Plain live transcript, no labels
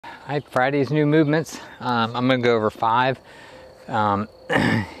Hi, Friday's new movements. I'm going to go over 5,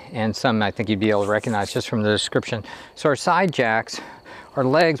 and some I think you'd be able to recognize just from the description. So our side jacks, our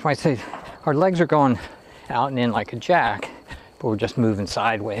legs, when I say our legs are going out and in like a jack, but we're just moving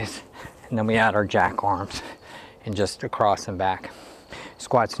sideways. And then we add our jack arms and just across and back.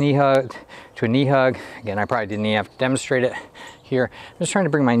 Squats knee hug to a knee hug. Again, I probably didn't even have to demonstrate it here. I'm just trying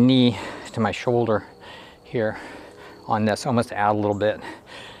to bring my knee to my shoulder here on this, almost add a little bit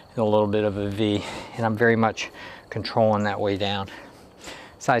of a V, and I'm very much controlling that way down.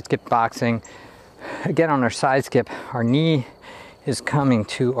 Side skip boxing. Again, on our side skip, our knee is coming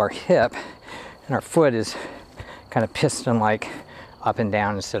to our hip and our foot is kind of piston-like up and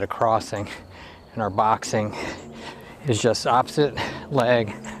down instead of crossing. And our boxing is just opposite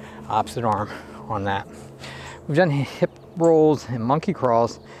leg, opposite arm on that. We've done hip rolls and monkey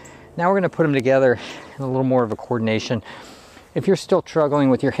crawls. Now we're going to put them together in a little more of a coordination. If you're still struggling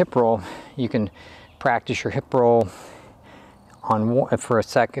with your hip roll, you can practice your hip roll for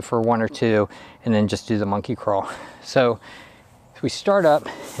 1 or 2, and then just do the monkey crawl. So we start up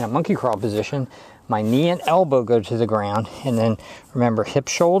in a monkey crawl position. My knee and elbow go to the ground, and then remember hip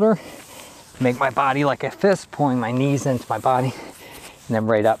shoulder. Make my body like a fist, pulling my knees into my body, and then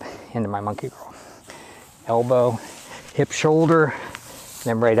right up into my monkey crawl. Elbow, hip shoulder, and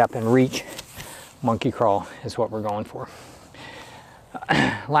then right up and reach. Monkey crawl is what we're going for.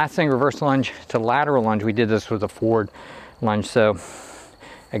 Last thing, reverse lunge to lateral lunge. We did this with a forward lunge, so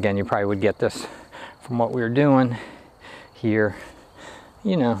again, you probably would get this from what we were doing here.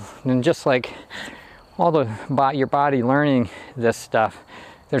 You know, and just like all your body learning this stuff,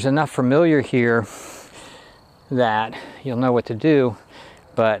 there's enough familiar here that you'll know what to do,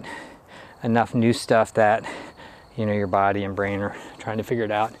 but enough new stuff that, you know, your body and brain are trying to figure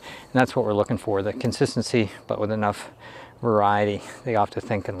it out. And that's what we're looking for, the consistency, but with enough variety they have to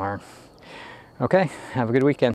think and learn. Okay, have a good weekend.